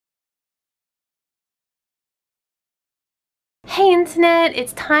Hey internet,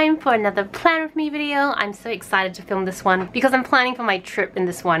 it's time for another plan with me video. I'm so excited to film this one because I'm planning for my trip in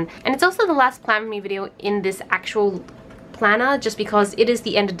this one. And it's also the last plan with me video in this actual planner just because it is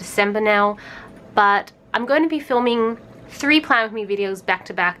the end of December now. But I'm going to be filming 3 plan with me videos back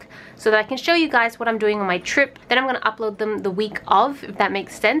to back so that I can show you guys what I'm doing on my trip. Then I'm going to upload them the week of, if that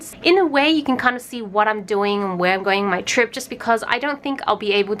makes sense. In a way, you can kind of see what I'm doing and where I'm going on my trip, just because I don't think I'll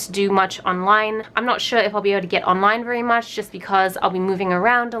be able to do much online. I'm not sure if I'll be able to get online very much just because I'll be moving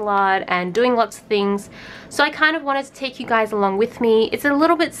around a lot and doing lots of things. So I kind of wanted to take you guys along with me. It's a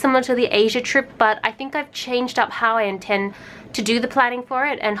little bit similar to the Asia trip, but I think I've changed up how I intend to do the planning for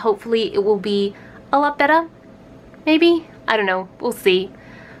it, and hopefully it will be a lot better. Maybe? I don't know. We'll see.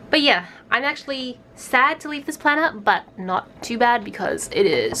 But yeah, I'm actually sad to leave this planner, but not too bad because it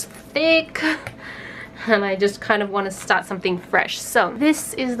is thick. And I just kind of want to start something fresh. So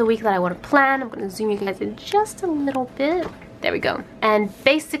this is the week that I want to plan. I'm going to zoom you guys in just a little bit. There we go. And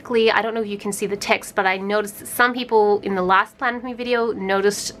basically, I don't know if you can see the text, but I noticed that some people in the last Plan With Me video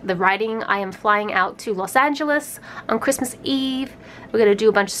noticed the writing. I am flying out to Los Angeles on Christmas Eve. We're going to do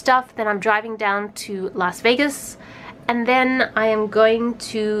a bunch of stuff. Then I'm driving down to Las Vegas. And then I am going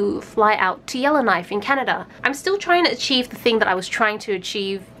to fly out to Yellowknife in Canada. I'm still trying to achieve the thing that I was trying to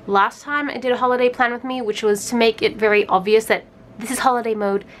achieve last time I did a holiday plan with me, which was to make it very obvious that this is holiday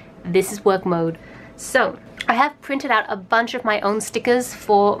mode, this is work mode. So I have printed out a bunch of my own stickers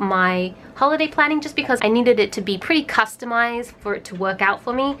for my holiday planning just because I needed it to be pretty customized for it to work out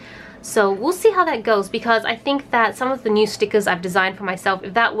for me. So we'll see how that goes, because I think that some of the new stickers I've designed for myself,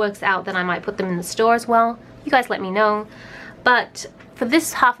 if that works out, then I might put them in the store as well. You guys let me know. But for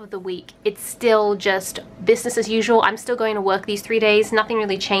this half of the week, it's still just business as usual. I'm still going to work these 3 days. Nothing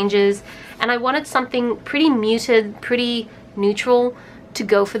really changes. And I wanted something pretty muted, pretty neutral to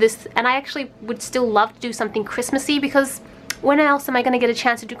go for this. And I actually would still love to do something Christmassy, because when else am I going to get a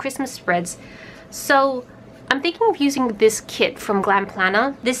chance to do Christmas spreads? So I'm thinking of using this kit from Glam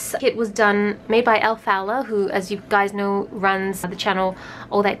Planner. This kit was made by Elle Fowler, who, as you guys know, runs the channel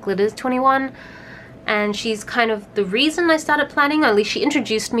All That Glitters 21. And she's kind of the reason I started planning, or at least she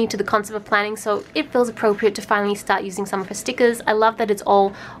introduced me to the concept of planning, so it feels appropriate to finally start using some of her stickers. I love that it's all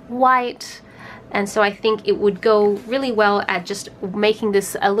white, and so I think it would go really well at just making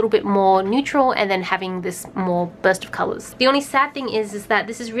this a little bit more neutral and then having this more burst of colors. The only sad thing is that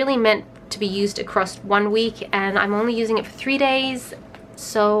this is really meant to be used across 1 week, and I'm only using it for 3 days,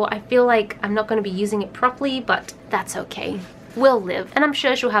 so I feel like I'm not going to be using it properly, but that's okay. We'll live, and I'm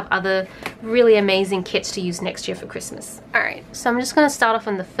sure she'll have other really amazing kits to use next year for Christmas. Alright, so I'm just going to start off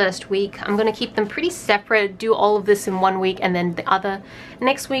on the first week. I'm going to keep them pretty separate, do all of this in 1 week and then the other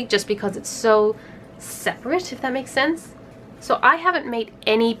next week, just because it's so separate, if that makes sense. So I haven't made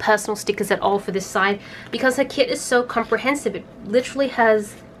any personal stickers at all for this side because her kit is so comprehensive. It literally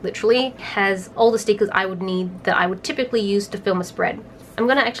has all the stickers I would need that I would typically use to film a spread. I'm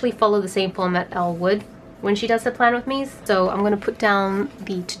going to actually follow the same format Elle would when she does the plan with me. So I'm going to put down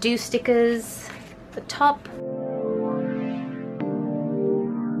the to-do stickers at the top.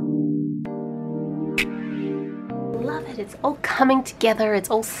 Love it, it's all coming together,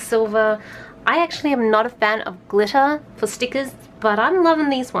 it's all silver. I actually am not a fan of glitter for stickers, but I'm loving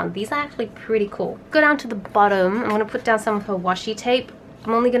these ones. These are actually pretty cool. Go down to the bottom, I'm going to put down some of her washi tape.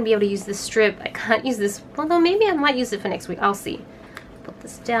 I'm only going to be able to use this strip. I can't use this, although maybe I might use it for next week, I'll see. Put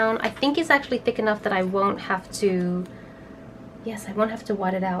this down. I think it's actually thick enough that I won't have to, yes, I won't have to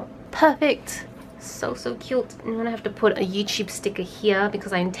white it out. Perfect. So cute. I'm gonna have to put a YouTube sticker here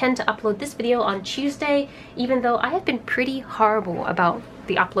because I intend to upload this video on Tuesday, even though I have been pretty horrible about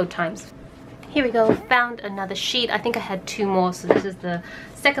the upload times. Here we go, found another sheet. I think I had 2 more, so this is the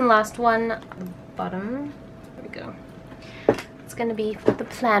second last one at the bottom. There we go. It's going to be for the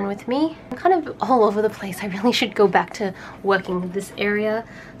plan with me. I'm kind of all over the place. I really should go back to working with this area.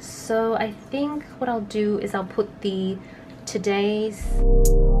 So I think what I'll do is I'll put the today's.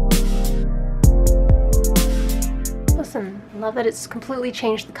 Awesome. Love that it's completely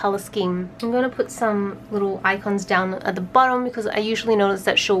changed the color scheme. I'm going to put some little icons down at the bottom because I usually notice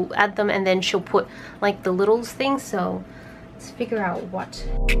that she'll add them and then she'll put like the littles thing. So let's figure out what.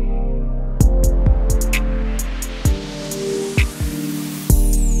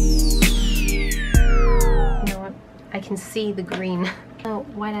 I can see the green. I'll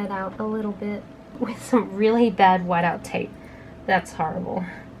white it out a little bit with some really bad whiteout tape. That's horrible.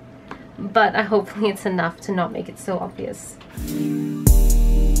 But hopefully it's enough to not make it so obvious.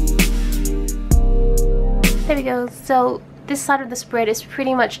 There we go. So this side of the spread is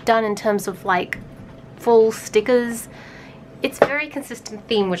pretty much done in terms of like full stickers. it's a very consistent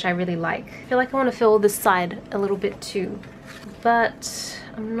theme, which I really like. I feel like I want to fill this side a little bit too, but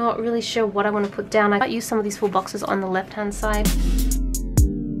I'm not really sure what I want to put down. I might use some of these full boxes on the left hand side.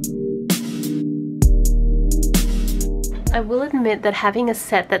 I will admit that having a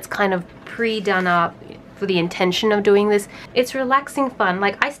set that's kind of pre-done up for the intention of doing this, it's relaxing fun.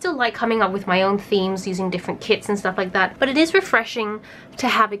 Like, I still like coming up with my own themes using different kits and stuff like that, but it is refreshing to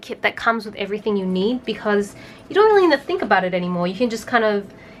have a kit that comes with everything you need, because you don't really need to think about it anymore. You can just kind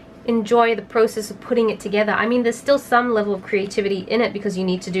of enjoy the process of putting it together. I mean, there's still some level of creativity in it because you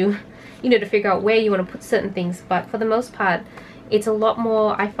need to do, you know, to figure out where you want to put certain things, but for the most part, it's a lot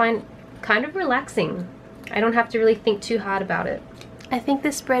more, I find, kind of relaxing. I don't have to really think too hard about it. I think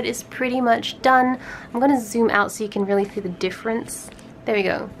this spread is pretty much done. I'm going to zoom out so you can really see the difference. There we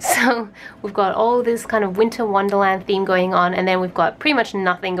go. So we've got all this kind of winter wonderland theme going on, and then we've got pretty much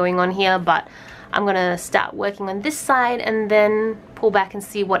nothing going on here, but I'm going to start working on this side and then pull back and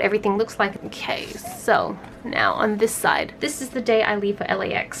see what everything looks like. Okay, so now on this side, this is the day I leave for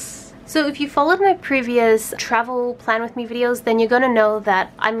LAX. So if you followed my previous travel plan with me videos, then you're going to know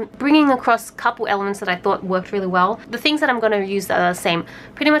that I'm bringing across a couple elements that I thought worked really well. The things that I'm going to use are the same.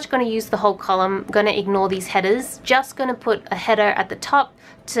 Pretty much going to use the whole column, going to ignore these headers, just going to put a header at the top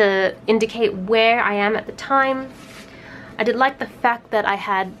to indicate where I am at the time. I did like the fact that I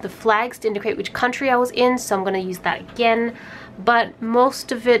had the flags to indicate which country I was in, so I'm going to use that again. But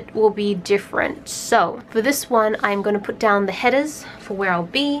most of it will be different. So for this one, I'm going to put down the headers for where I'll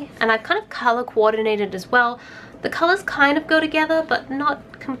be, and I kind of color coordinated as well. The colors kind of go together, but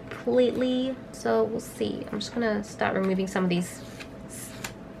not completely, so we'll see. I'm just going to start removing some of these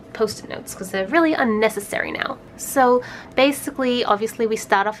post-it notes because they're really unnecessary now. So basically, obviously, we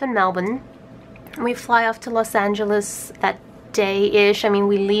start off in Melbourne. We fly off to Los Angeles that day-ish. I mean,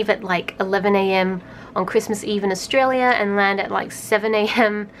 we leave at like 11 a.m. on Christmas Eve in Australia and land at like 7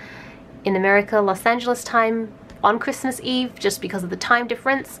 a.m. in America, Los Angeles time on Christmas Eve, just because of the time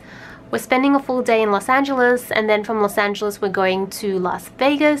difference. We're spending a full day in Los Angeles, and then from Los Angeles we're going to Las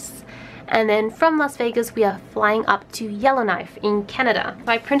Vegas, and then from Las Vegas we are flying up to Yellowknife in Canada.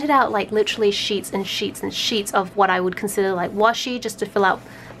 So I printed out like literally sheets and sheets and sheets of what I would consider like washi, just to fill out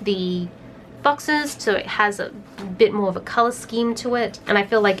the boxes, so it has a bit more of a color scheme to it, and I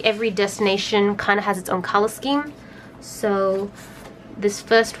feel like every destination kind of has its own color scheme. So this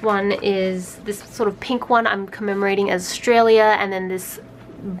first one is this sort of pink one I'm commemorating as Australia, and then this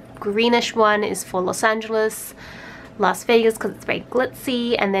greenish one is for Los Angeles, Las Vegas because it's very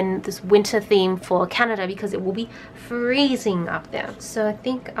glitzy, and then this winter theme for Canada because it will be freezing up there. So I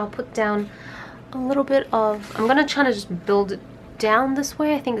think I'll put down a little bit of, I'm gonna try to just build it down this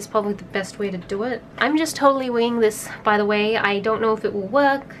way. I think it's probably the best way to do it. I'm just totally winging this, by the way. I don't know if it will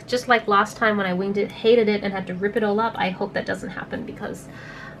work. Just like last time when I winged it, hated it, and had to rip it all up. I hope that doesn't happen because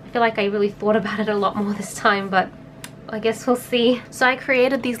I feel like I really thought about it a lot more this time, but I guess we'll see. So I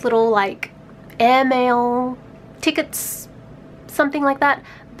created these little like airmail tickets, something like that.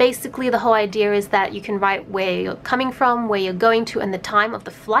 Basically the whole idea is that you can write where you're coming from, where you're going to, and the time of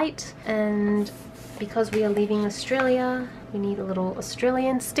the flight. And because we are leaving Australia, we need a little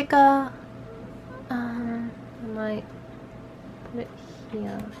Australian sticker. I might put it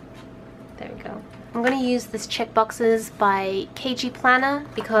here. There we go. I'm going to use this checkboxes by KG Planner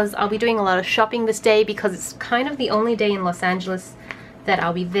because I'll be doing a lot of shopping this day, because it's kind of the only day in Los Angeles that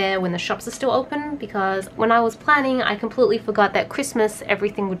I'll be there when the shops are still open, because when I was planning I completely forgot that Christmas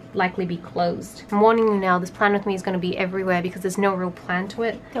everything would likely be closed. I'm warning you now, this plan with me is going to be everywhere because there's no real plan to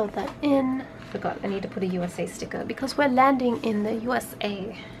it. Fill that in. Forgot I need to put a USA sticker because we're landing in the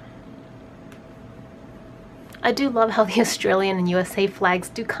USA. I do love how the Australian and USA flags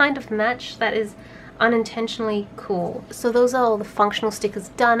do kind of match. That is unintentionally cool. So those are all the functional stickers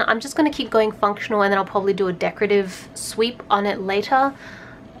done. I'm just going to keep going functional, and then I'll probably do a decorative sweep on it later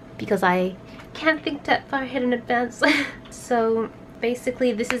because I can't think that far ahead in advance. So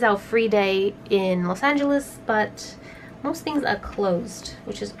basically this is our free day in Los Angeles, but most things are closed,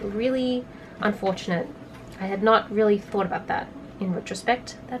 which is really unfortunate. I had not really thought about that in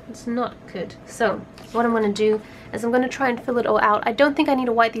retrospect. That's not good. So what I'm going to do is I'm going to try and fill it all out. I don't think I need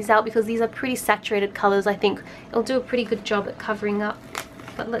to white these out because these are pretty saturated colors. I think it'll do a pretty good job at covering up.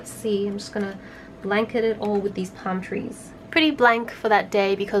 But let's see. I'm just going to blanket it all with these palm trees. Pretty blank for that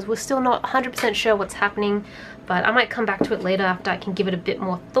day because we're still not 100% sure what's happening, but I might come back to it later after I can give it a bit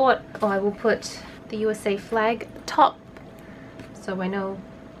more thought. Or I will put the USA flag at the top so I know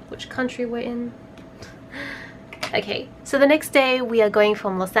which country we're in. Okay, so the next day we are going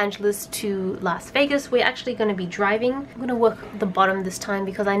from Los Angeles to Las Vegas. We're actually going to be driving. I'm going to work the bottom this time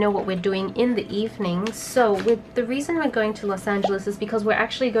because I know what we're doing in the evening. So the reason we're going to Los Angeles is because we're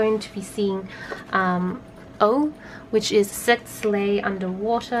actually going to be seeing O, which is Cirque du Soleil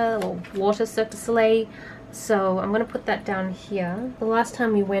underwater, or water Cirque du Soleil. So I'm going to put that down here. The last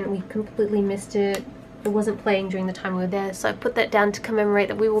time we went, we completely missed it. It wasn't playing during the time we were there, so I put that down to commemorate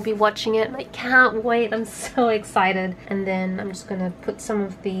that we will be watching it. I can't wait, I'm so excited. And then I'm just gonna put some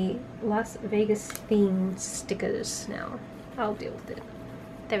of the Las Vegas themed stickers now. I'll deal with it.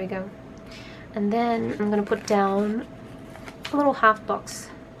 There we go. And then I'm gonna put down a little half box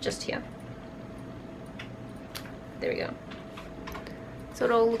just here. There we go. So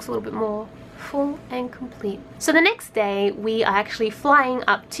it all looks a little bit more full and complete. So the next day we are actually flying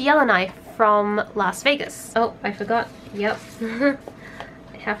up to Yellowknife from Las Vegas. Oh, I forgot. Yep. I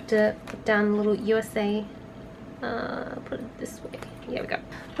have to put down a little USA. Put it this way. Here we go.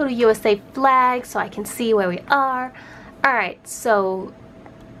 Little USA flag so I can see where we are. Alright, so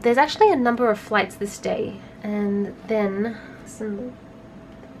there's actually a number of flights this day. And then some...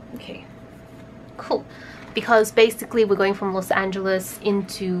 Okay. Cool. Because basically we're going from Los Angeles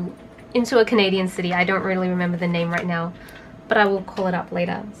into a Canadian city. I don't really remember the name right now, but I will call it up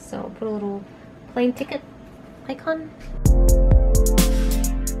later. So I'll put a little plane ticket icon.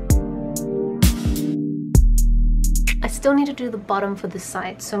 I still need to do the bottom for this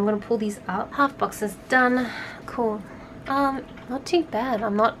side, so I'm gonna pull these up. Half box is done. Cool. Not too bad.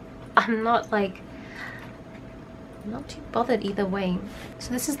 I'm not too bothered either way.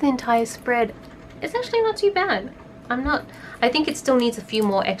 So this is the entire spread. It's actually not too bad. I think it still needs a few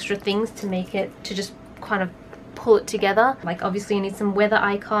more extra things to make it, to just kind of pull it together. Like obviously I need some weather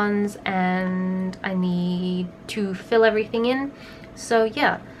icons and I need to fill everything in. So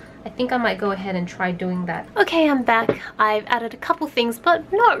yeah, I think I might go ahead and try doing that. Okay, I'm back. I've added a couple things, but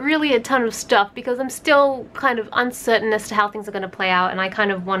not really a ton of stuff because I'm still kind of uncertain as to how things are going to play out, and I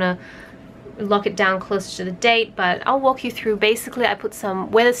kind of want to lock it down closer to the date, but I'll walk you through. Basically, I put some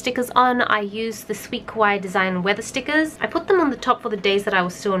weather stickers on. I used the Sweet Kawaii design weather stickers. I put them on the top for the days that I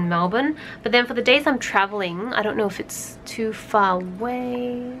was still in Melbourne, but then for the days I'm traveling, I don't know if it's too far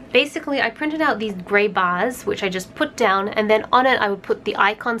away. Basically, I printed out these gray bars, which I just put down, and then on it I would put the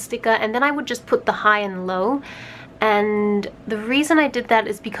icon sticker, and then I would just put the high and low. And the reason I did that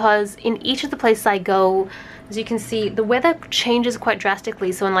is because in each of the places I go, as you can see, the weather changes quite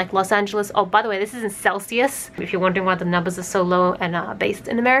drastically. So in like Los Angeles, oh, by the way, this is in Celsius. If you're wondering why the numbers are so low and are based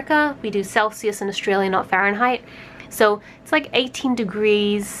in America, we do Celsius in Australia, not Fahrenheit. So it's like 18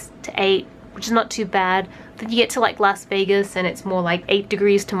 degrees to 8, which is not too bad. Then you get to like Las Vegas and it's more like 8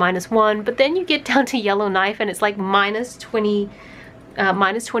 degrees to -1. But then you get down to Yellowknife and it's like -20,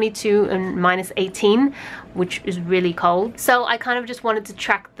 -22 and -18, which is really cold. So I kind of just wanted to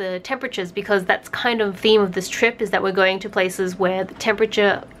track the temperatures because that's kind of the theme of this trip, is that we're going to places where the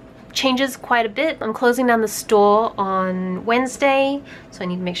temperature changes quite a bit. I'm closing down the store on Wednesday, so I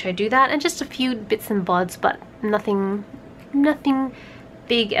need to make sure I do that, and just a few bits and bobs, but nothing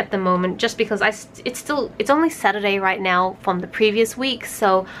big at the moment, just because it's only Saturday right now from the previous week,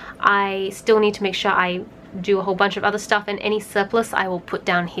 so I still need to make sure I do a whole bunch of other stuff, and any surplus I will put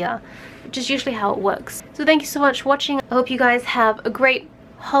down here, which is usually how it works. So thank you so much for watching. I hope you guys have a great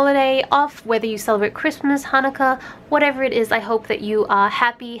holiday off, whether you celebrate Christmas, Hanukkah, whatever it is. I hope that you are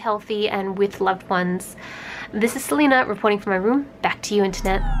happy, healthy, and with loved ones. This is Celina reporting from my room. Back to you,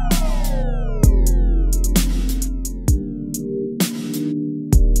 internet.